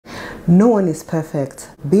No one is perfect.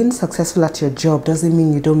 Being successful at your job doesn't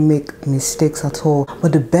mean you don't make mistakes at all.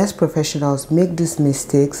 But the best professionals make these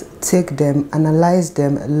mistakes, take them, analyze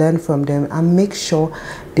them, learn from them, and make sure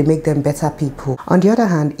they make them better people. On the other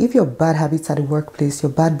hand, if your bad habits at the workplace,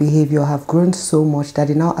 your bad behavior have grown so much that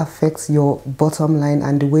it now affects your bottom line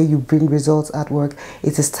and the way you bring results at work,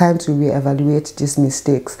 it is time to reevaluate these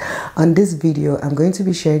mistakes. On this video, I'm going to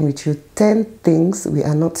be sharing with you 10 things we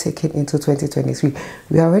are not taking into 2023.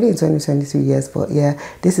 We are already in 2023 years, but yeah,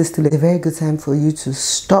 this is still a very good time for you to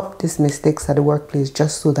stop these mistakes at the workplace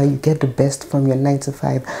just so that you get the best from your 9 to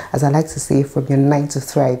 5, as I like to say, from your 9 to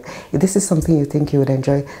thrive. If this is something you think you would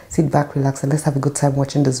enjoy, sit back, relax, and let's have a good time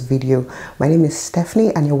watching this video. My name is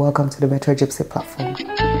Stephanie and you're welcome to the Metrogypsie platform.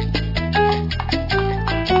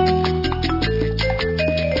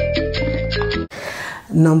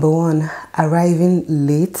 Number 1, arriving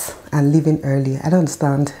late and leaving early. I don't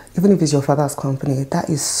understand. Even if it's your father's company, that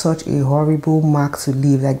is such a horrible mark to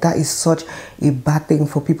leave. Like, that is such a bad thing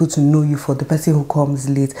for people to know you for, the person who comes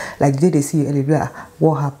late. Like, did they see you early? Like,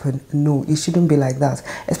 what happened? No, it shouldn't be like that,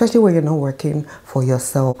 especially when you're not working for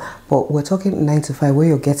yourself. But we're talking 9 to 5 where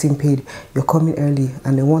you're getting paid, you're coming early,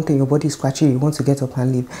 and then one thing, your body is scratching, you want to get up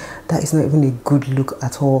and leave. That is not even a good look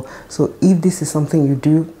at all. So if this is something you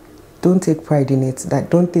do, don't take pride in it. Like,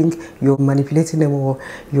 don't think you're manipulating them or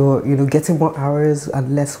you're getting more hours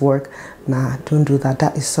and less work. Nah, don't do that.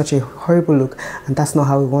 That is such a horrible look, and that's not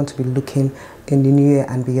how we want to be looking in the new year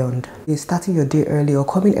and beyond. You're starting your day early or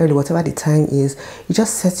coming early, whatever the time is, it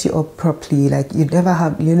just sets you up properly. Like, you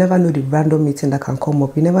never know the random meeting that can come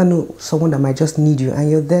up. You never know someone that might just need you, and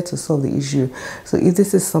you're there to solve the issue. So if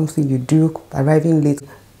this is something you do, arriving late,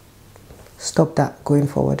 stop that going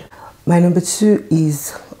forward. My number 2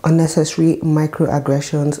 is unnecessary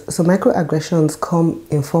microaggressions. So microaggressions come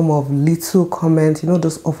in form of little comments,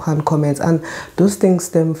 those offhand comments, and those things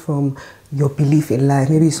stem from your belief in life.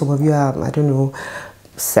 Maybe some of you are, I don't know,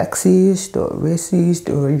 sexist or racist,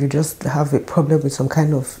 or you just have a problem with some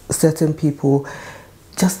kind of certain people.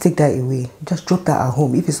 Just take that away. Just drop that at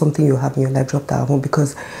home. If it's something you have in your life, drop that at home,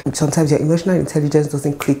 because sometimes your emotional intelligence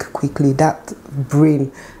doesn't click quickly. That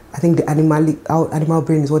brain, I think the animal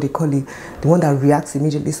brain is what they call it, the one that reacts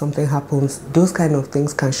immediately something happens. Those kind of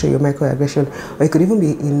things can show your microaggression. Or it could even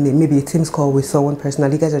be in maybe a team's call with someone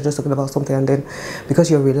personally. You guys are just talking about something, and then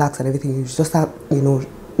because you're relaxed and everything, you just start,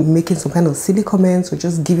 making some kind of silly comments, or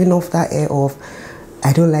just giving off that air of,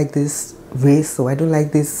 I don't like this race, or I don't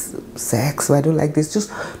like this sex, or I don't like this, just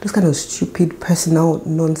those kind of stupid personal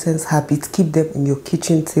nonsense habits. Keep them in your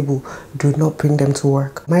kitchen table. Do not bring them to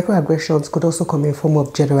work. Microaggressions could also come in form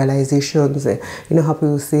of generalizations. You know how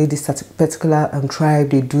people say this particular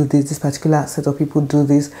tribe, they do this particular set of people do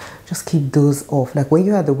this. Just keep those off. Like, when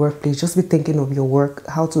you're at the workplace, just be thinking of your work,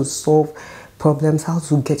 how to solve problems, how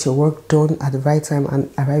to get your work done at the right time, and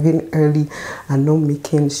arriving early, and not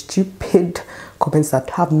making stupid comments that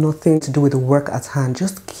have nothing to do with the work at hand.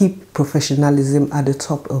 Just keep professionalism at the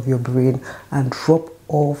top of your brain and drop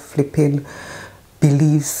all flipping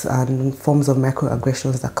beliefs and forms of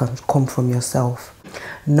microaggressions that can come from yourself.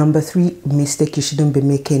 Number 3 mistake you shouldn't be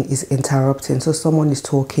making is interrupting. So someone is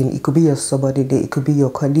talking, it could be your subordinate, it could be your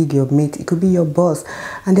colleague, your mate, it could be your boss,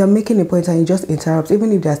 and they're making a point and you just interrupt.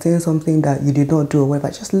 Even if they're saying something that you did not do or whatever,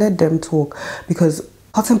 just let them talk, because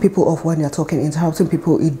cutting people off when you're talking, interrupting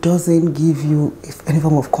people, it doesn't give you any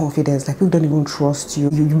form of confidence. Like, people don't even trust you.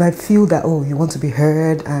 You might feel that, oh, you want to be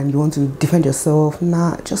heard and you want to defend yourself.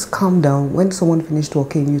 Nah, just calm down. When someone finishes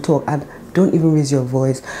talking, you talk, and don't even raise your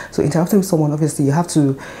voice. So interrupting someone, obviously, you have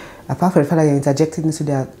to, apart from the fact that you're interjecting into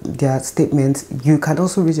their statement, you can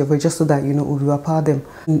also raise your voice just so that, overpower them.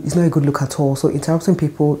 It's not a good look at all. So interrupting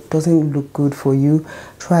people doesn't look good for you.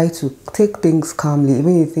 Try to take things calmly.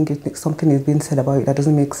 Even if you think something is being said about you that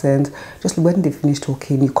doesn't make sense, just when they finish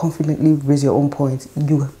talking, you confidently raise your own point.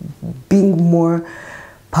 You being more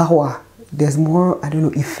power. There's more, I don't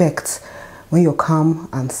know, effect when you're calm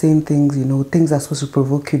and saying things, things that are supposed to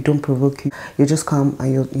provoke you don't provoke you. You're just calm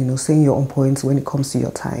and you're saying your own points when it comes to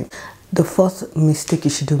your time. The 4th mistake you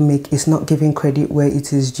shouldn't make is not giving credit where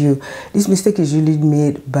it is due. This mistake is usually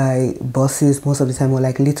made by bosses most of the time, or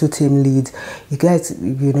like little team leads. You guys,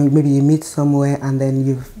 maybe you meet somewhere and then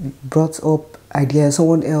you've brought up idea,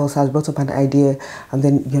 someone else has brought up an idea, and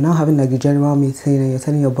then you're now having like the general meeting and you're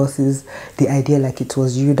telling your bosses the idea like it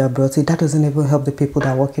was you that brought it. That doesn't even help the people that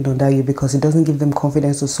are working under you, because it doesn't give them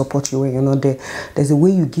confidence to support you when you're not there. There's a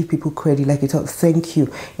way you give people credit, like you tell thank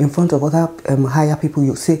you in front of other higher people.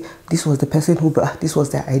 You say this was the person who brought, this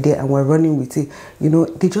was their idea and we're running with it. You know,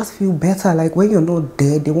 they just feel better. Like when you're not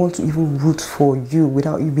there, they want to even root for you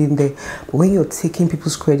without you being there. But when you're taking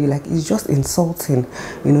people's credit, like it's just insulting.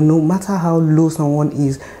 You know, no matter how low someone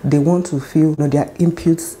is, they want to feel, you know, their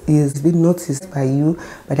input is being noticed by you,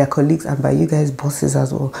 by their colleagues, and by you guys bosses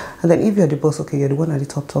as well. And then if you're the boss, okay, you're the one at the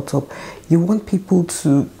top, you want people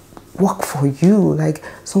to work for you. Like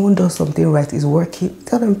someone does something right, is working,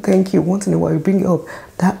 tell them thank you. Once in a while you bring it up,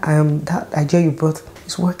 that idea you brought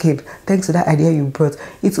is working, thanks to that idea you brought.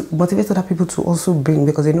 It motivates other people to also bring,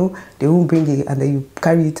 because they know they won't bring it, and then you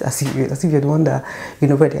carry it as if you're the one that, you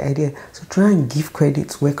know, brought the idea. So try and give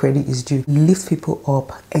credit where credit is due. Lift people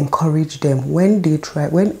up, encourage them. When they try,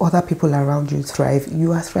 when other people around you thrive,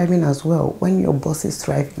 you are thriving as well. When your bosses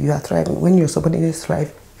thrive, you are thriving. When your subordinates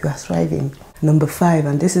thrive, you are thriving. Number 5,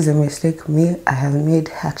 and this is a mistake I have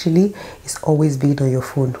made actually, is always being on your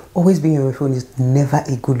phone. Always being on your phone is never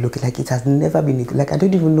a good look. Like it has never been a good, like I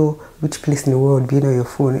don't even know which place in the world being on your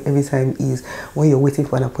phone every time is. When you're waiting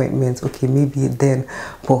for an appointment, okay, maybe then,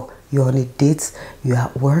 but you're on a date, you're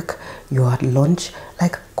at work, you're at lunch,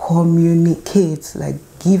 like communicate, like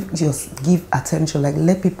give attention, like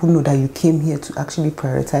let people know that you came here to actually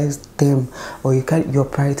prioritize them, or you're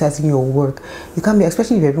prioritizing your work. You can't be,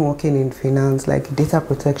 especially if you've been working in finance, like data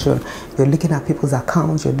protection, you're looking at people's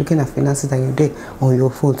accounts, you're looking at finances, and you're there on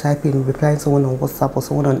your phone typing, replying someone on WhatsApp or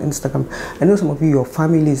someone on Instagram. I know some of you, your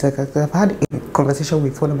families, like I've had a conversation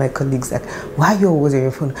with one of my colleagues, like, why are you always on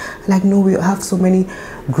your phone? Like, no, we have so many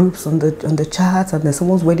groups on the chat, and then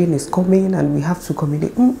someone's wedding is coming and we have to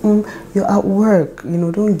communicate. You're at work, you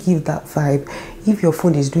know, don't give that vibe. If your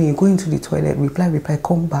phone is doing, you go into the toilet, reply,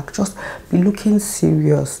 come back, just be looking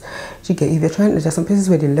serious. You get, if you're trying, there's some places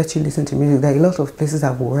where they let you listen to music. There are a lot of places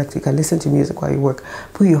I've worked, you can listen to music while you work.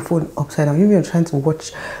 Put your phone upside down. Maybe you're trying to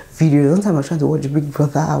watch videos. Sometimes I'm trying to watch Big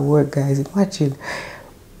Brother at work, guys, imagine.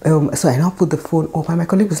 So I now put the phone up, and my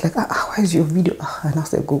colleague was like, why is your video? And I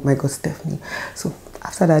said, oh my God, Stephanie. So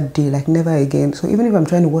after that day, like never again. So even if I'm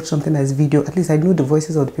trying to watch something as video, at least I know the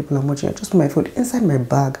voices of the people I'm watching. I just put my phone inside my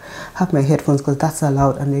bag, have my headphones, because that's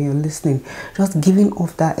allowed, and then you're listening. Just giving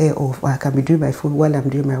off that air of, I can be doing my phone while I'm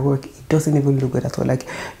doing my work. It doesn't even look good at all. Like,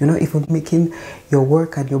 you're not even making your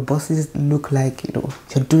work and your bosses look like, you know,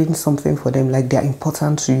 you're doing something for them, like they're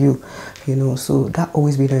important to you, you know. So that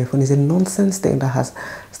always being on your phone is a nonsense thing that has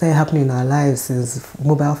started happening in our lives since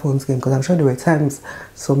mobile phones came, because I'm sure there were times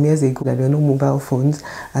some years ago that there were no mobile phones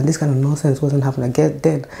and this kind of nonsense wasn't happening.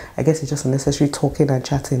 I guess it's just unnecessary talking and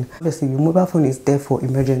chatting. Obviously your mobile phone is there for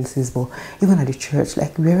emergencies, but even at the church,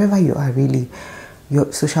 like wherever you are, really,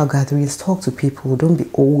 your social gatherings, talk to people. Don't be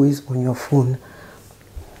always on your phone.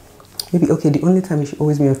 Maybe, okay, the only time you should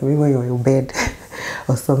always be on your phone is when you're in your bed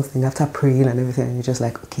or something, after praying and everything, and you're just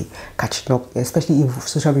like, okay, catching up, especially if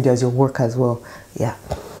social media is your work as well. Yeah.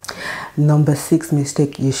 Number 6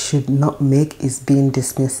 mistake you should not make is being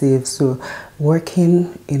dismissive. So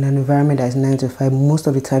working in an environment that is 9 to 5, most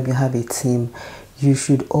of the time you have a team. You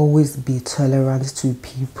should always be tolerant to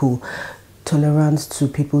people, tolerant to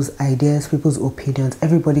people's ideas, people's opinions.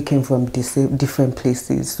 Everybody came from different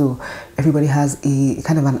places, so everybody has a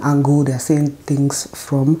kind of an angle they're saying things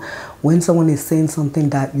from. When someone is saying something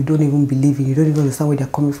that you don't even believe in, you don't even understand where they're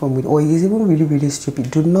coming from with, or is even really, really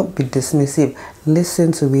stupid, do not be dismissive.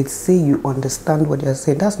 Listen to it. Say you understand what they're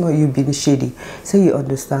saying. That's not you being shady. Say you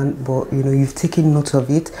understand, but you know, you've taken note of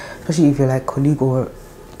it, especially if you're like colleague or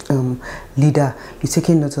leader, you're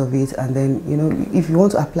taking note of it, and then, you know, if you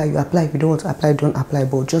want to apply, you apply. If you don't want to apply, don't apply.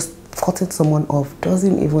 But just cutting someone off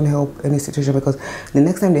doesn't even help any situation, because the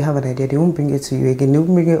next time they have an idea, they won't bring it to you again. They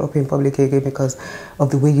won't bring it up in public again because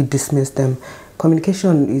of the way you dismiss them.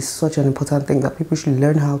 Communication is such an important thing that people should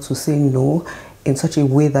learn how to say no in such a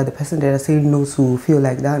way that the person that are saying no to feel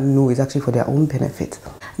like that no is actually for their own benefit.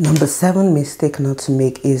 Number 7 mistake not to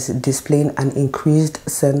make is displaying an increased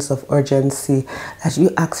sense of urgency. That you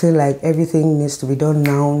acting like everything needs to be done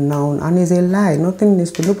now, and it's a lie. Nothing needs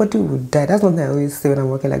to. Nobody would die. That's one thing I always say when I'm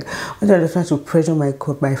working. Like when they're trying to pressure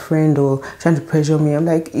my friend or trying to pressure me, I'm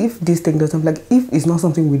like, if this thing doesn't, like, if it's not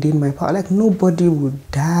something within my power, like nobody would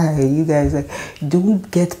die. You guys, like, don't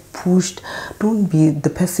get pushed. Don't be the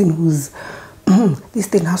person who's this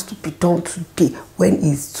thing has to be done today when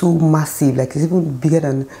it's so massive, like it's even bigger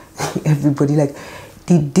than everybody. Like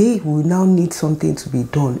the day we now need something to be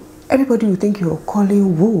done, everybody will think you're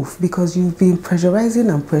calling wolf because you've been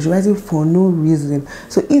pressurizing and pressurizing for no reason.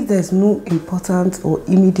 So if there's no important or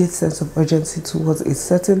immediate sense of urgency towards a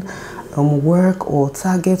certain work or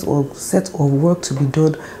target or set of work to be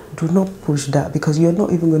done, do not push that, because you're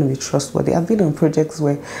not even going to be trustworthy. I've been on projects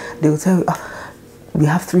where they will tell you, we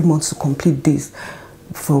have 3 months to complete this.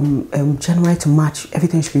 From January to March,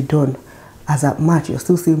 everything should be done. As at March, you're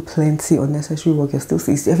still seeing plenty unnecessary work. You're still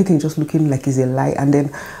seeing everything just looking like it's a lie. And then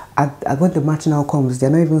when the March now comes, they're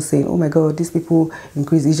not even saying, oh my God, these people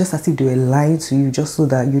increase. It's just as if they were lying to you just so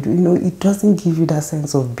that you know, it doesn't give you that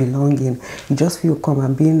sense of belonging. You just feel calm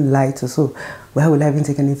and being lied to. So why would I even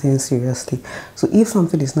take anything seriously? So if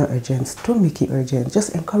something is not urgent, don't make it urgent.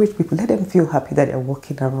 Just encourage people. Let them feel happy that they're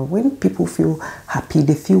working around. When people feel happy,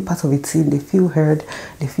 they feel part of a team, they feel heard,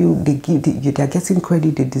 they feel they're getting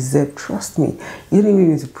credit they deserve. Trust me, you don't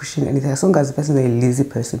even need to push in anything. As long as the person is a lazy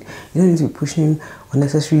person, you don't need to be pushing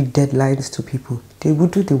unnecessary deadlines to people. They will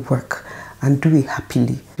do the work and do it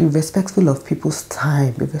happily. Be respectful of people's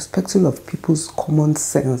time. Be respectful of people's common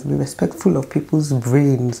sense. Be respectful of people's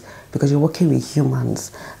brains, because you're working with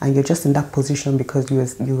humans and you're just in that position because you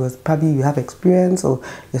have experience, or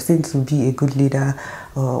you're seen to be a good leader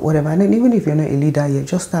or whatever. And then even if you're not a leader, you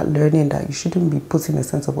just start learning that you shouldn't be putting a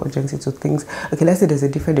sense of urgency to things. Okay, let's say there's a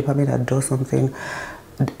different department that does something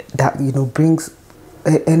that, you know, brings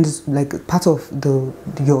ends, like part of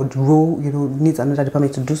your role, you know, needs another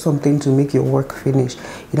department to do something to make your work finish.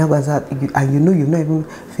 You know, and you know you've not even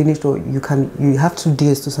finished, or you have 2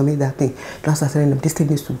 days to submit that thing. Don't start telling them this thing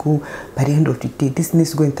needs to go by the end of the day. This needs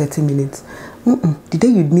to go in 30 minutes. The day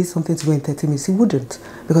you need something to go in 30 minutes, it wouldn't,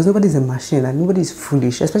 because nobody's a machine and nobody's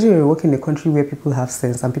foolish, especially when you're working in a country where people have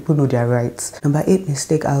sense and people know their rights. Number 8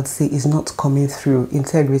 mistake I would say is not coming through.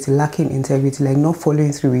 Integrity, lacking integrity, like not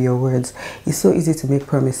following through with your words. It's so easy to make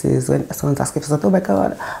promises when someone's asking for something. Oh my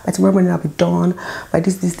God, by tomorrow morning I'll be done. By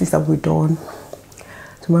this I'll be done.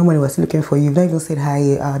 Tomorrow morning we're still looking for you. You've not even said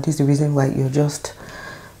hi. This is the reason why you're just...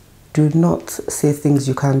 Do not say things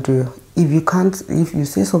you can't do. If you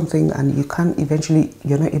say something and you can't, eventually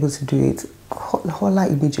you're not able to do it, holla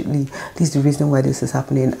immediately. This is the reason why this is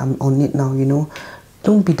happening. I'm on it now, you know.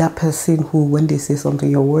 Don't be that person who, when they say something,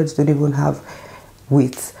 your words don't even have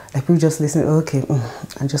weight. Like, people just listen, okay,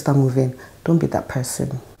 and just start moving. Don't be that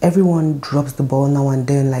person. Everyone drops the ball now and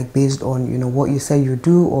then, like based on, you know, what you say you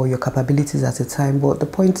do or your capabilities at a time. But the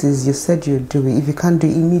point is, you said you'd do it. If you can't do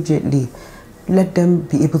it immediately, let them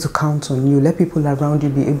be able to count on you. Let people around you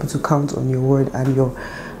be able to count on your word and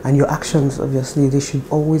your actions. Obviously, they should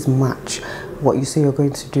always match what you say you're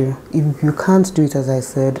going to do. If you can't do it, as I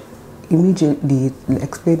said, immediately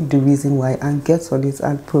explain the reason why and get on it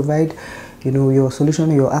and provide, you know, your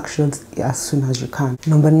solution or your actions as soon as you can.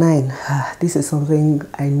 Number 9, this is something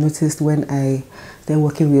I noticed when I started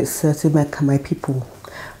working with certain my people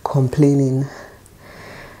complaining.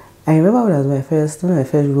 I remember when I was one of my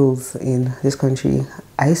first roles in this country,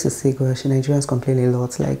 I used to say, gosh, Nigerians complain a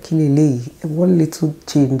lot. Like, one little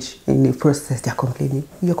change in the process, they're complaining.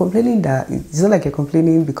 You're complaining that, it's not like you're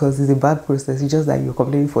complaining because it's a bad process, it's just that you're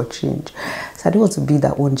complaining for change. So I don't want to be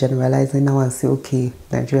that one generalizing now and say, okay,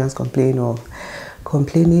 Nigerians complain, or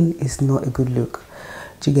complaining is not a good look.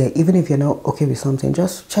 Even if you're not okay with something,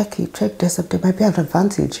 just check it. There might be an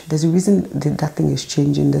advantage. There's a reason that thing is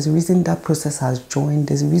changing. There's a reason that process has joined.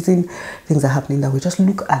 There's a reason things are happening that way. Just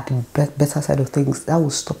look at the better side of things. That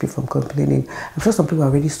will stop you from complaining. I'm sure some people are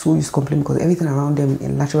already so used to complaining because everything around them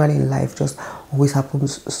naturally in life just always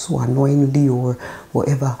happens so annoyingly or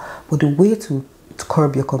whatever. But the way to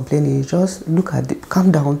curb your complaining, you just look at it,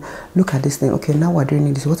 calm down, look at this thing. Okay, now we're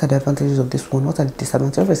doing this. What are the advantages of this one? What are the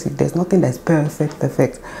disadvantages? Obviously, there's nothing that's perfect.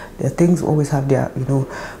 The things always have their, you know,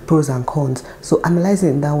 pros and cons. So analyze it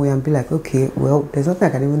in that way and be like, okay, well, there's nothing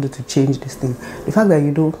I can even do to change this thing. The fact that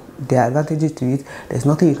you know there are advantages to it, there's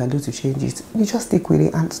nothing you can do to change it. You just stick with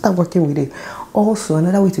it and start working with it. Also,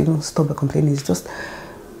 another way to even stop the complaining is just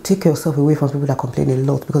take yourself away from people that complain a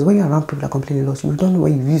lot, because when you're around people that complain a lot, you don't know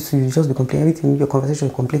what you used to. You just be complaining everything. Your conversation,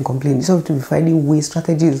 complain. You have to be finding ways,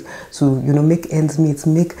 strategies to, you know, make ends meet,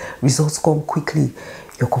 make results come quickly.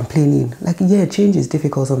 You're complaining. Like, yeah, change is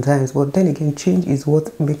difficult sometimes, but then again, change is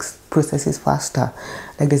what makes processes faster.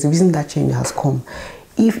 Like, there's a reason that change has come.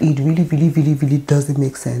 If it really doesn't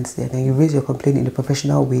make sense, then you raise your complaint in a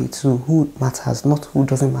professional way to who matters, not who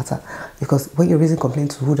doesn't matter. Because when you're raising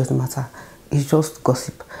complaints to who doesn't matter, it's just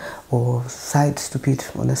gossip or side stupid,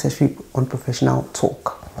 unnecessary, unprofessional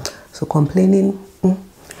talk. So complaining,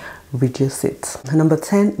 reduce it. Number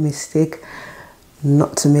 10 mistake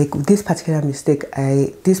not to make. This particular mistake,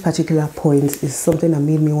 this particular point is something that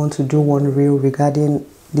made me want to do one reel regarding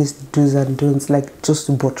these do's and don'ts, like just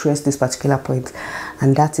to buttress this particular point,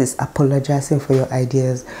 and that is apologizing for your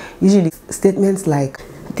ideas. Usually statements like,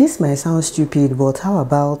 this might sound stupid, but how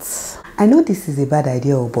about, I know this is a bad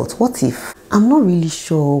idea, but what if, I'm not really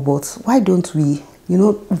sure, but why don't we, you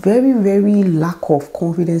know, very, very lack of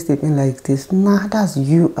confidence statement like this. Nah, that's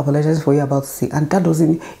you apologizing for what you're about to say, and that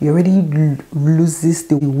doesn't, you already loses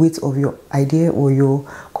the weight of your idea or your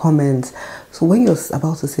comment. So when you're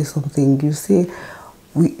about to say something, you say,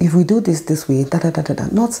 if we do this way,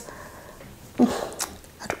 not,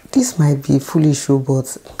 this might be foolish,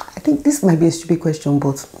 but I think this might be a stupid question,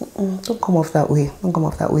 but don't come off that way. Don't come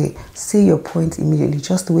off that way. Say your point immediately,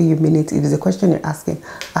 just the way you mean it. If it's a question you're asking,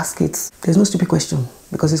 ask it. There's no stupid question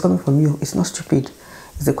because it's coming from you. It's not stupid.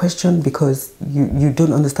 It's a question because you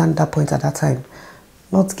don't understand that point at that time.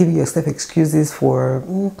 Not giving yourself excuses for,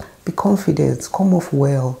 be confident, come off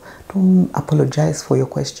well. Don't apologize for your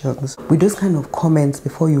questions. With those kind of comments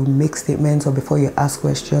before you make statements or before you ask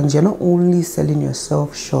questions, you're not only selling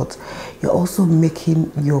yourself short, you're also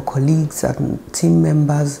making your colleagues and team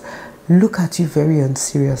members look at you very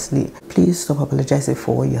unseriously. Please stop apologizing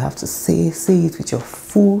for what you have to say. Say it with your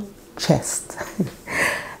full chest.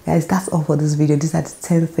 Guys, that's all for this video. These are the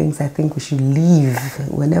 10 things I think we should leave.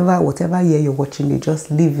 Whatever year you're watching it, just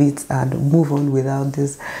leave it and move on without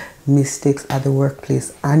these mistakes at the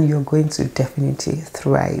workplace, and you're going to definitely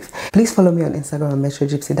thrive. Please follow me on Instagram and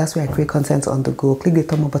Metrogypsie. That's where I create content on the go. Click the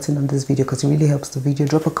thumb up button on this video because it really helps the video.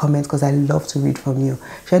 Drop a comment because I love to read from you.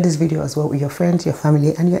 Share this video as well with your friends, your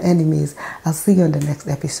family, and your enemies. I'll see you on the next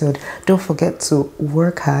episode. Don't forget to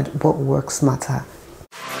work hard but work smarter.